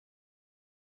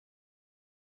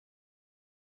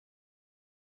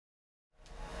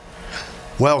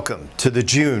Welcome to the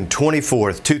June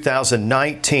 24th,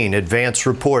 2019 Advance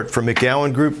Report from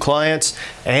McGowan Group clients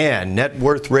and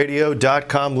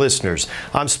NetWorthRadio.com listeners.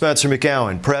 I'm Spencer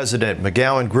McGowan, President,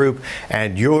 McGowan Group,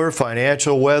 and your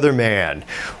financial weatherman.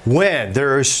 When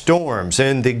there are storms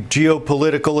in the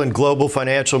geopolitical and global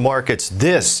financial markets,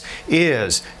 this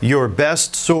is your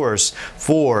best source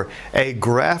for a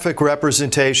graphic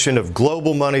representation of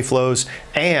global money flows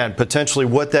and potentially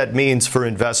what that means for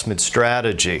investment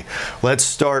strategy.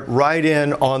 Let's start right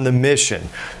in on the mission.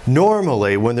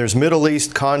 Normally, when there's Middle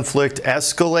East conflict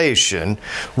escalation,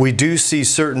 we do see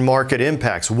certain market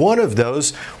impacts. One of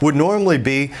those would normally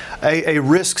be a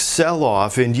risk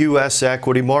sell-off in U.S.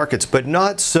 equity markets, but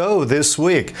not so this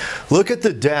week. Look at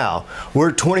the Dow.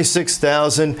 We're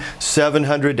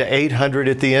 26,700 to 800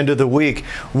 at the end of the week.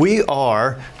 We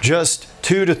are just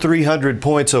 200 to 300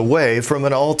 points away from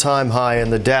an all-time high in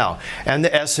the Dow. And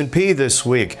the S&P this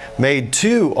week made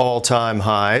two all-time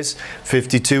highs,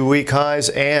 52-week highs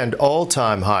and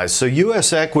all-time highs. So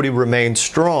U.S. equity remains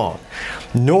strong.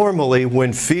 Normally,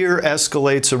 when fear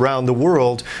escalates around the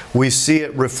world, we see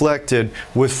it reflected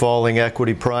with falling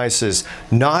equity prices.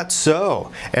 Not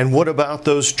so. And what about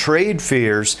those trade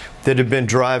fears that have been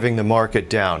driving the market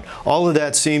down? All of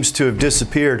that seems to have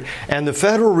disappeared, and the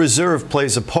Federal Reserve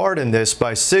plays a part in this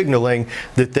by signaling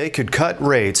that they could cut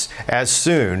rates as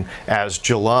soon as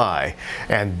July.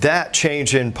 And that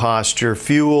change in posture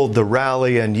fueled the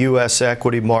rally in U.S.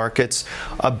 equity markets,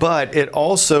 but it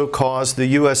also caused the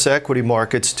U.S. equity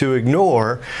markets to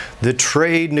ignore the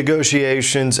trade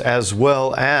negotiations as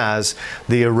well as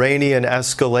the Iranian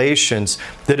escalations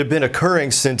that have been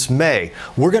occurring since May.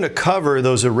 We're going to cover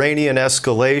those Iranian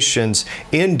escalations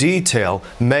in detail.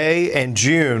 May and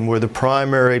June were the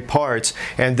primary parts,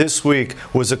 and this week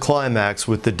was a climax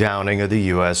with the downing of the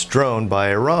U.S. drone by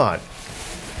Iran.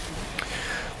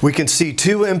 We can see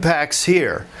two impacts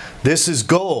here. This is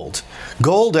gold.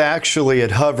 Gold actually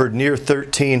had hovered near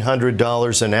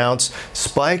 $1,300 an ounce,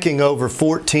 spiking over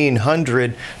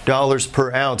 $1,400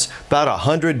 per ounce, about a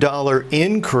 $100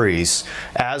 increase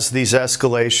as these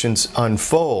escalations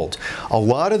unfold. A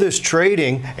lot of this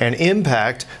trading and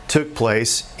impact took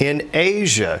place in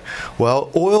Asia. Well,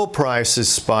 oil prices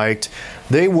spiked.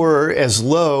 They were as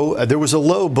low, there was a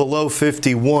low below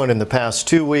 51 in the past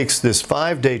 2 weeks. This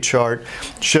 5-day chart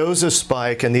shows a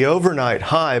spike, and the overnight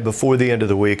high before the end of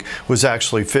the week was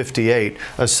actually 58,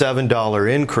 a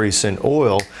 $7 increase in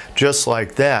oil, just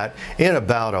like that, in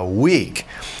about a week.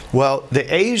 Well,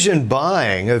 the Asian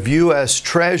buying of U.S.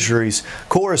 Treasuries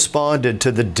corresponded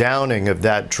to the downing of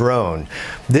that drone.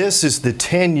 This is the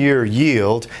 10-year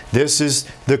yield. This is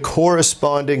the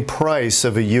corresponding price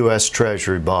of a U.S.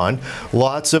 Treasury bond.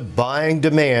 Lots of buying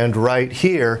demand right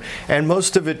here, and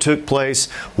most of it took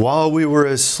place while we were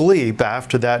asleep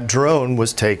after that drone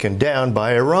was taken down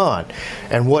by Iran.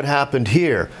 And what happened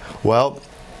here? Well,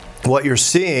 what you're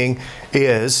seeing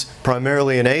is,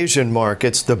 primarily in Asian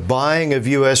markets, the buying of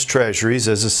U.S. Treasuries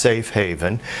as a safe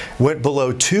haven went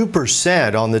below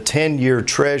 2% on the 10-year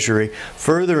Treasury,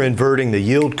 further inverting the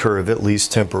yield curve, at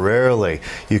least temporarily.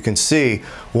 You can see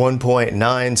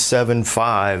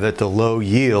 1.975 at the low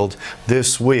yield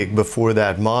this week before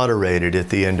that moderated at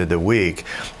the end of the week.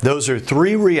 Those are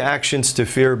three reactions to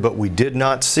fear, but we did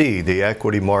not see the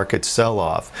equity market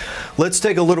sell-off. Let's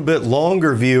take a little bit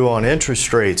longer view on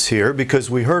interest rates here, because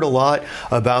we heard a lot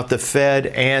about the Fed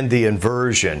and the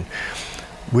inversion.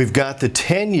 We've got the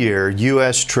 10-year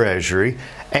U.S. Treasury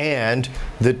and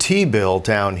the T-bill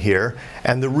down here,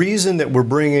 and the reason that we're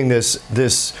bringing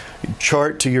this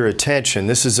chart to your attention,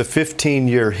 this is a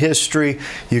 15-year history.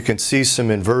 You can see some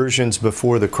inversions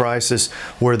before the crisis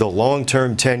where the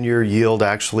long-term 10-year yield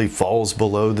actually falls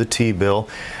below the T-bill,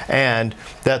 and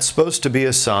that's supposed to be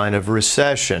a sign of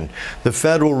recession. The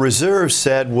Federal Reserve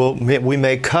said, well, we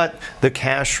may cut the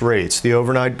cash rates, the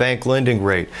overnight bank lending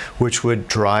rate, which would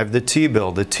drive the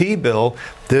T-bill. The T-bill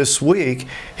this week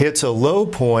hits a low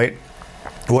point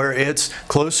where it's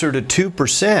closer to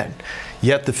 2%.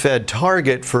 Yet the Fed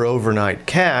target for overnight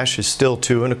cash is still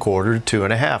 2.25 to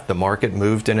 2.5. The market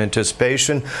moved in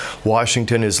anticipation.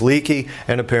 Washington is leaky,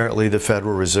 and apparently the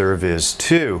Federal Reserve is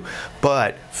too.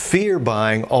 But fear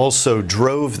buying also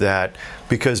drove that,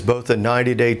 because both the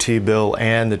 90-day T-bill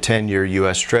and the 10-year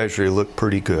U.S. Treasury look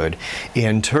pretty good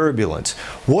in turbulence.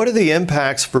 What are the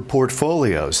impacts for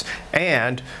portfolios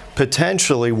and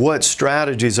potentially what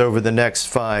strategies over the next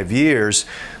 5 years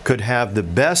could have the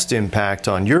best impact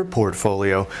on your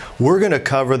portfolio. We're going to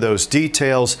cover those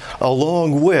details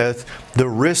along with the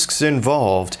risks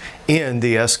involved in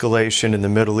the escalation in the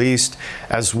Middle East,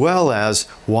 as well as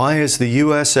why is the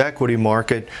U.S. equity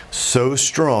market so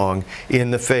strong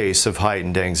in the face of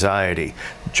heightened anxiety.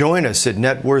 Join us at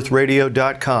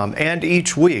NetWorthRadio.com and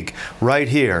each week right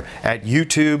here at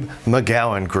YouTube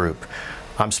McGowan Group.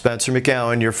 I'm Spencer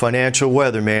McGowan, your financial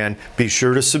weatherman. Be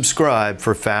sure to subscribe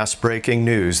for fast-breaking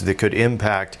news that could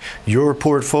impact your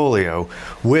portfolio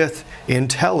with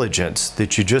intelligence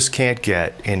that you just can't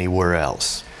get anywhere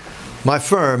else. My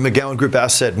firm, McGowanGroup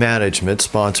Asset Management,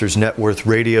 sponsors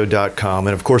NetWorthRadio.com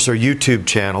and, of course, our YouTube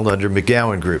channel under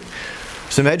McGowan Group.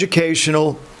 Some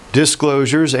educational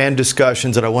disclosures and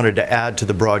discussions that I wanted to add to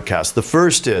the broadcast. The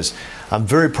first is, I'm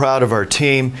very proud of our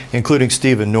team, including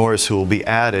Stephen Norris, who will be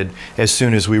added as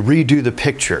soon as we redo the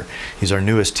picture. He's our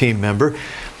newest team member.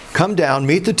 Come down,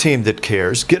 meet the team that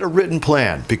cares, get a written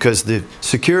plan, because the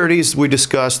securities we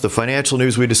discuss, the financial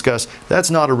news we discuss, that's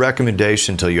not a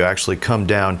recommendation until you actually come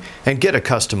down and get a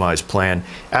customized plan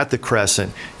at the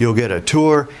Crescent. You'll get a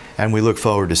tour, and we look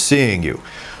forward to seeing you.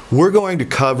 We're going to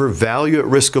cover value at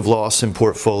risk of loss in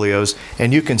portfolios,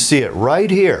 and you can see it right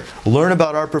here. Learn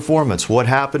about our performance, what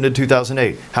happened in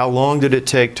 2008, how long did it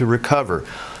take to recover.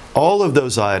 All of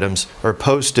those items are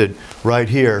posted right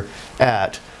here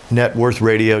at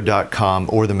NetWorthRadio.com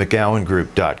or the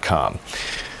McGowanGroup.com.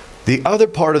 The other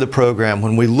part of the program,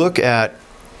 when we look at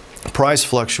price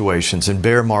fluctuations in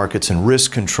bear markets and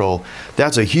risk control,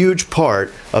 that's a huge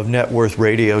part of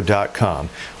NetWorthRadio.com.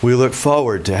 We look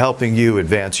forward to helping you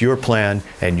advance your plan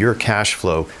and your cash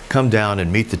flow. Come down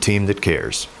and meet the team that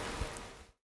cares.